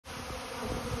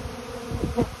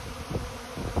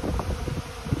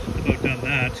About done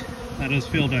that. That was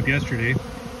filled up yesterday.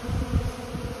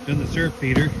 Done the surf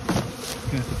feeder.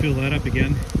 Got to fill that up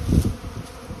again.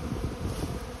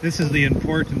 This is the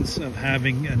importance of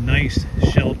having a nice,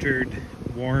 sheltered,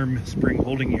 warm spring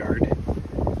holding yard.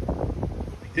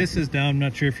 This is down, I'm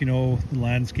not sure if you know the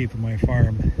landscape of my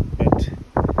farm, but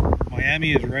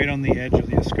Miami is right on the edge of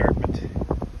the escarpment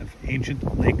of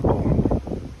ancient lake bottom,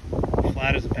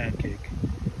 flat as a pancake.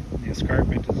 And the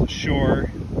escarpment is the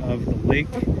shore of the lake.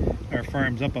 Our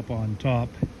farm's up on top.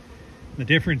 The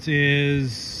difference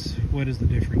is, what is the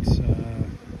difference?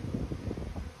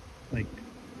 Like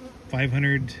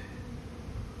 500,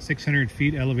 600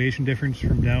 feet elevation difference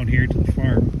from down here to the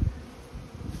farm.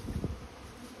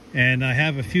 And I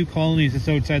have a few colonies that's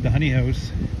outside the honey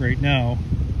house right now,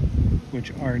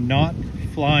 which are not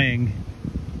flying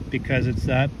because it's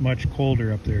that much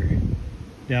colder up there.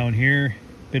 Down here,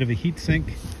 bit of a heat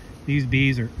sink. These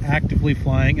bees are actively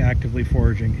flying, actively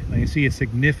foraging. I see a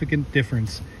significant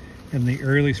difference in the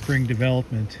early spring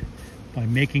development by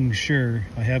making sure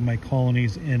I have my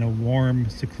colonies in a warm,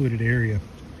 secluded area.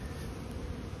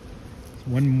 It's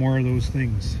one more of those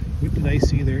things. What did I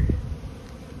see there?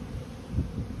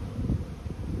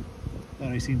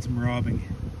 Thought I seen some robbing.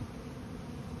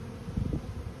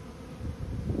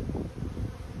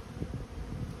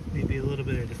 Maybe a little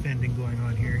bit of defending going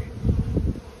on here.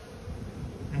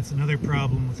 That's another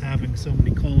problem with having so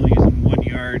many colonies in one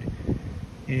yard,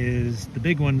 is the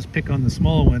big ones pick on the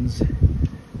small ones,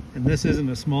 and this isn't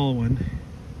a small one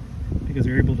because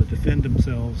they're able to defend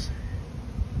themselves.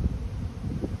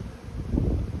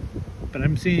 But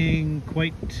I'm seeing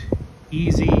quite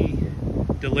easy,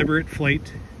 deliberate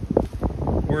flight,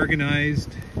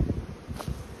 organized,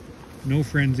 no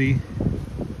frenzy.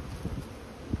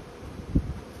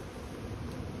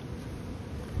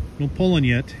 No pulling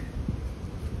yet,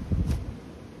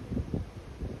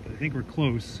 but I think we're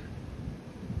close.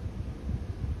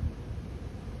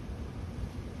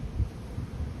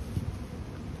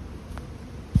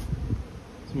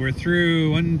 So we're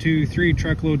through 1, 2, 3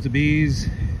 truckloads of bees.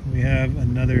 We have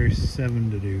another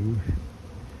 7 to do.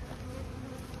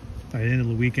 By the end of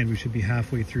the weekend, we should be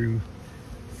halfway through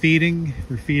feeding.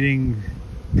 We're feeding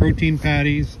protein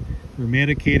patties. We're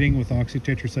medicating with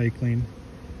oxytetracycline.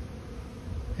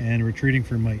 And we're treating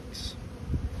for mites.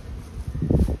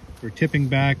 We're tipping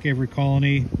back every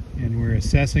colony and we're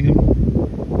assessing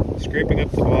them, scraping up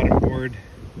the bottom board,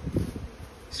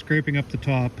 scraping up the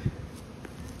top.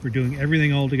 We're doing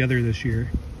everything all together this year.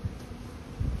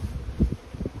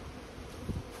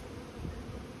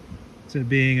 Instead of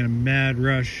being in a mad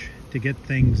rush to get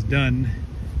things done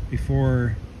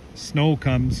before snow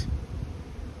comes,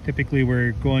 typically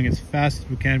we're going as fast as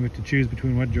we can to choose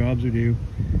between what jobs we do.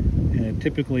 And it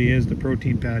typically is the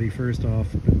protein patty first off.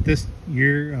 But this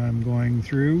year I'm going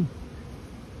through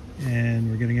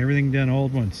and we're getting everything done all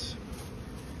at once.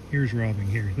 Here's robbing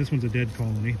here. This one's a dead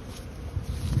colony.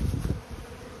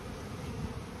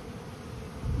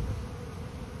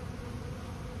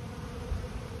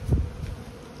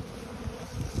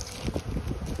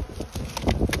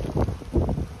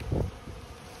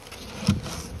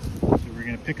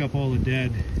 Pick up all the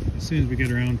dead as soon as we get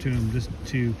around to them, just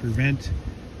to prevent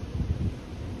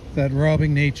that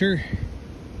robbing nature.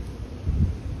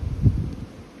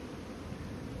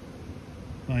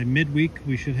 By midweek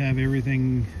we should have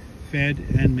everything fed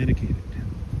and medicated.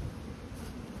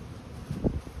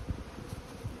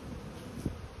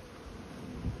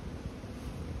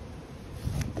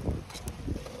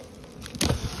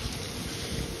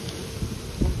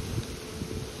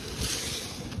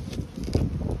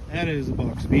 That is a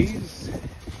box of bees.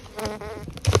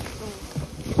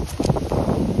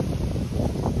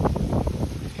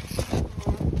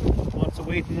 Lots of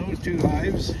weight in those 2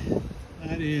 hives.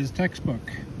 That is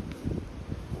textbook.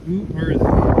 Who are they?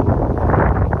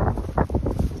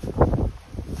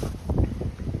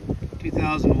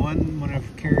 2001, one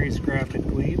of Carrie's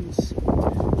crafted queens,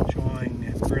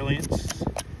 showing brilliance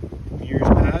from years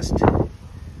past.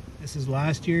 This is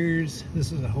last year's.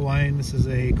 This is a Hawaiian. This is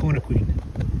a Kona queen.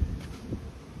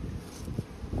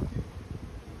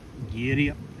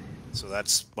 Giddy up. So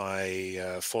that's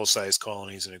my full-size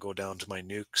colonies, and I go down to my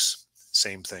nukes.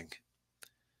 Same thing.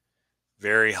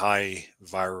 Very high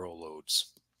viral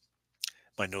loads.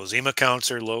 My nosema counts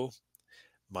are low.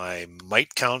 My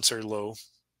mite counts are low.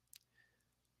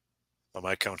 Well,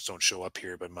 my counts don't show up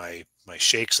here, but my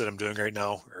shakes that I'm doing right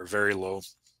now are very low.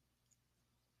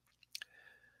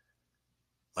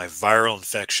 My viral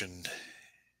infection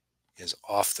is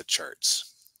off the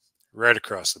charts, right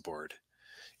across the board.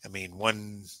 I mean,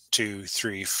 1, 2,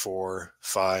 3, 4,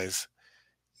 5,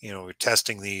 we're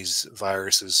testing these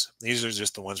viruses. These are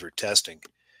just the ones we're testing.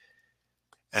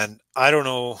 And I don't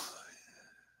know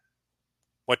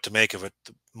what to make of it.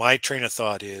 My train of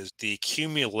thought is the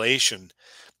accumulation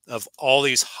of all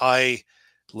these high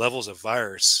levels of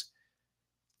virus.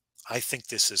 I think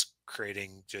this is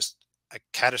creating just a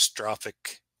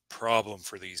catastrophic problem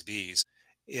for these bees.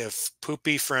 If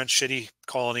poopy French shitty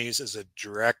colonies is a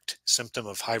direct symptom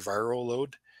of high viral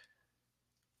load,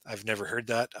 I've never heard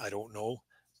that. I don't know.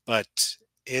 But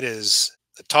it is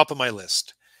the top of my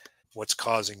list. What's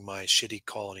causing my shitty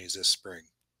colonies this spring?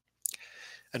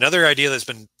 Another idea that's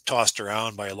been tossed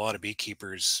around by a lot of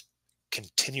beekeepers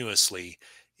continuously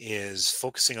is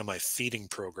focusing on my feeding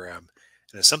program.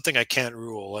 And it's something I can't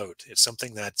rule out. It's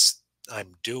something that's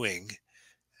I'm doing,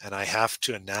 and I have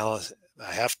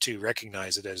to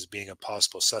recognize it as being a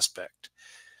possible suspect.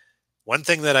 One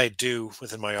thing that I do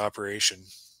within my operation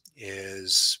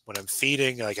is when I'm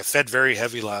feeding, like I fed very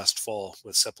heavy last fall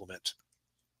with supplement,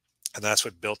 and that's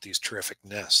what built these terrific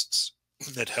nests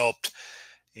that helped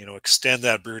extend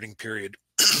that brooding period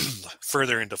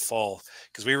further into fall,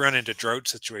 because we run into drought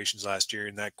situations last year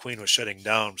and that queen was shutting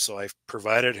down. So I've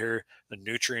provided her the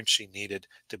nutrients she needed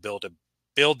to build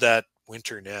that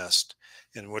winter nest,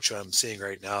 in which I'm seeing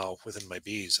right now within my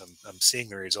bees. I'm seeing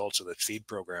the results of that feed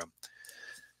program.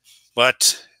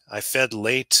 But I fed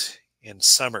late in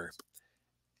summer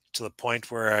to the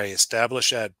point where I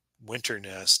established that winter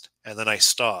nest and then I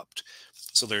stopped.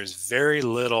 So there's very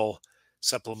little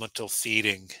supplemental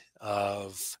feeding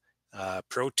of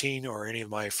protein or any of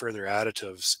my further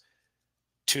additives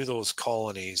to those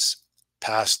colonies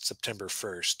past September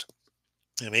 1st.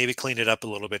 And maybe clean it up a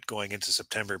little bit going into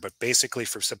September, but basically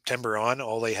for September on,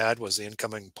 all they had was the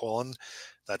incoming pollen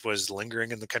that was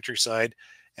lingering in the countryside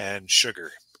and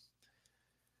sugar.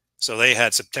 So they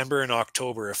had September and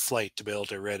October a flight to be able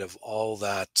to get rid of all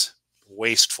that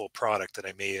wasteful product that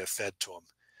I may have fed to them.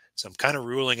 So I'm kind of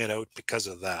ruling it out because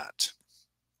of that.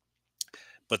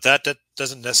 But that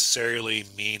doesn't necessarily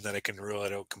mean that I can rule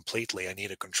it out completely. I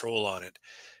need a control on it.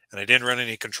 And I didn't run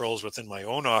any controls within my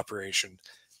own operation,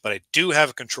 but I do have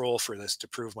a control for this to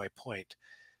prove my point.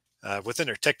 Within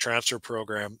their tech transfer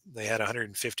program, they had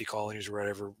 150 colonies or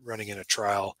whatever running in a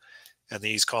trial. And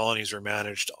these colonies were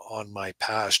managed on my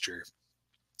pasture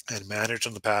and managed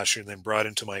on the pasture and then brought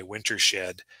into my winter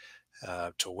shed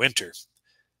to winter.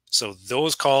 So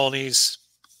those colonies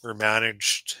were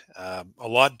managed a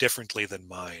lot differently than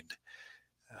mine.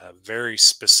 Very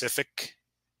specific.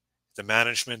 The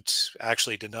management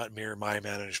actually did not mirror my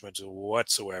management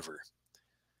whatsoever.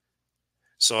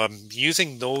 So I'm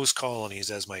using those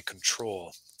colonies as my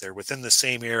control. They're within the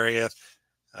same area,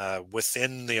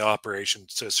 within the operation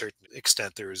to a certain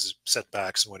extent. There's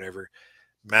setbacks and whatever.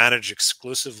 Managed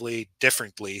exclusively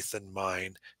differently than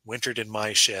mine, wintered in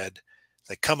my shed.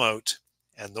 They come out,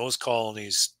 and those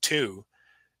colonies too,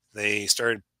 they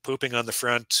started pooping on the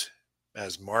front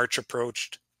as March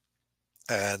approached,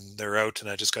 and they're out.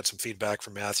 And I just got some feedback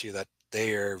from Matthew that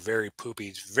they are very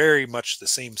poopy, very much the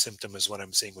same symptom as what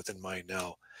I'm seeing within mine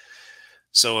now.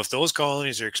 So if those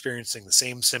colonies are experiencing the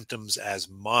same symptoms as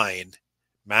mine,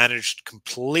 managed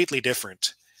completely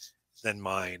different than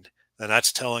mine, then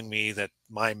that's telling me that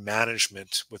my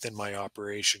management within my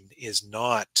operation is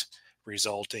not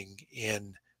resulting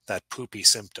in that poopy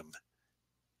symptom.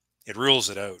 It rules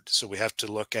it out. So we have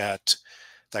to look at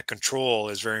that. Control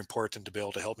is very important to be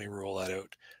able to help me rule that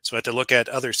out. So I have to look at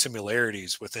other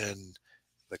similarities within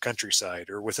the countryside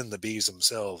or within the bees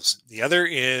themselves. The other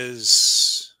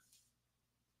is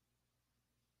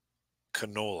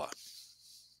canola.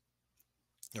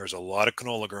 There's a lot of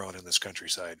canola grown in this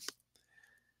countryside.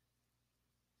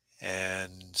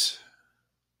 And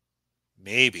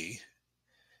maybe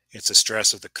it's the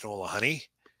stress of the canola honey,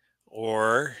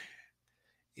 or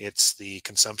it's the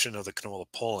consumption of the canola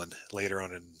pollen later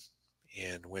on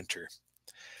in winter.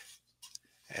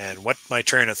 And what my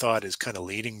train of thought is kind of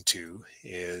leading to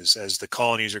is, as the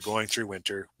colonies are going through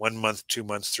winter, 1 month, 2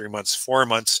 months, 3 months, 4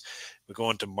 months, we go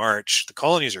into March, the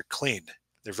colonies are clean.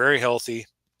 They're very healthy.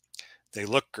 They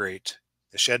look great.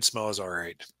 The shed smells all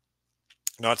right.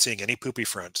 Not seeing any poopy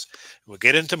fronts. We'll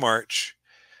get into March.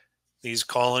 These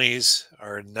colonies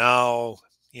are now,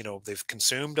 they've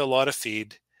consumed a lot of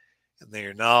feed, and they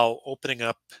are now opening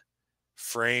up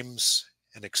frames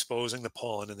and exposing the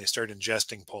pollen, and they start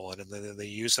ingesting pollen, and then they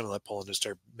use some of that pollen to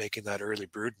start making that early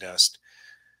brood nest.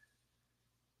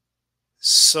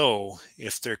 So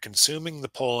if they're consuming the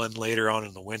pollen later on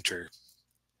in the winter,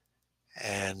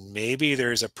 and maybe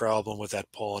there's a problem with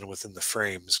that pollen within the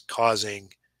frames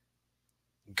causing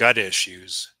gut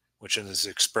issues, which is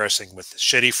expressing with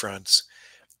shitty fronts,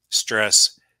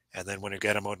 stress, And then when you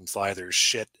get them out and fly, there's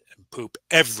shit and poop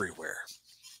everywhere.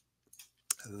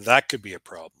 That could be a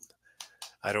problem.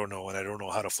 I don't know, and I don't know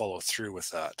how to follow through with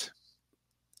that,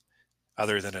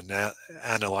 other than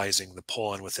analyzing the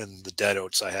pollen within the dead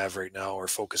oats I have right now, or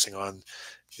focusing on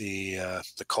the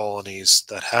colonies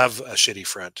that have a shitty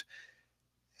front,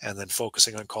 and then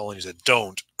focusing on colonies that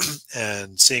don't,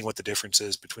 and seeing what the difference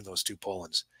is between those two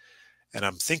pollens. And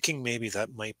I'm thinking maybe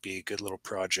that might be a good little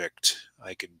project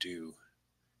I could do,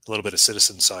 a little bit of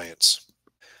citizen science.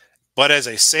 But as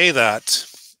I say that,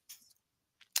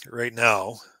 right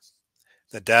now,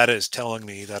 the data is telling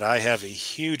me that I have a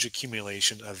huge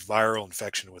accumulation of viral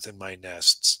infection within my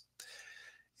nests.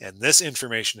 And this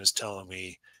information is telling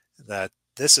me that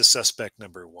this is suspect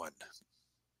number one,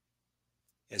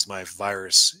 is my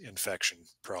virus infection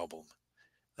problem.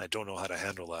 I don't know how to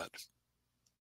handle that.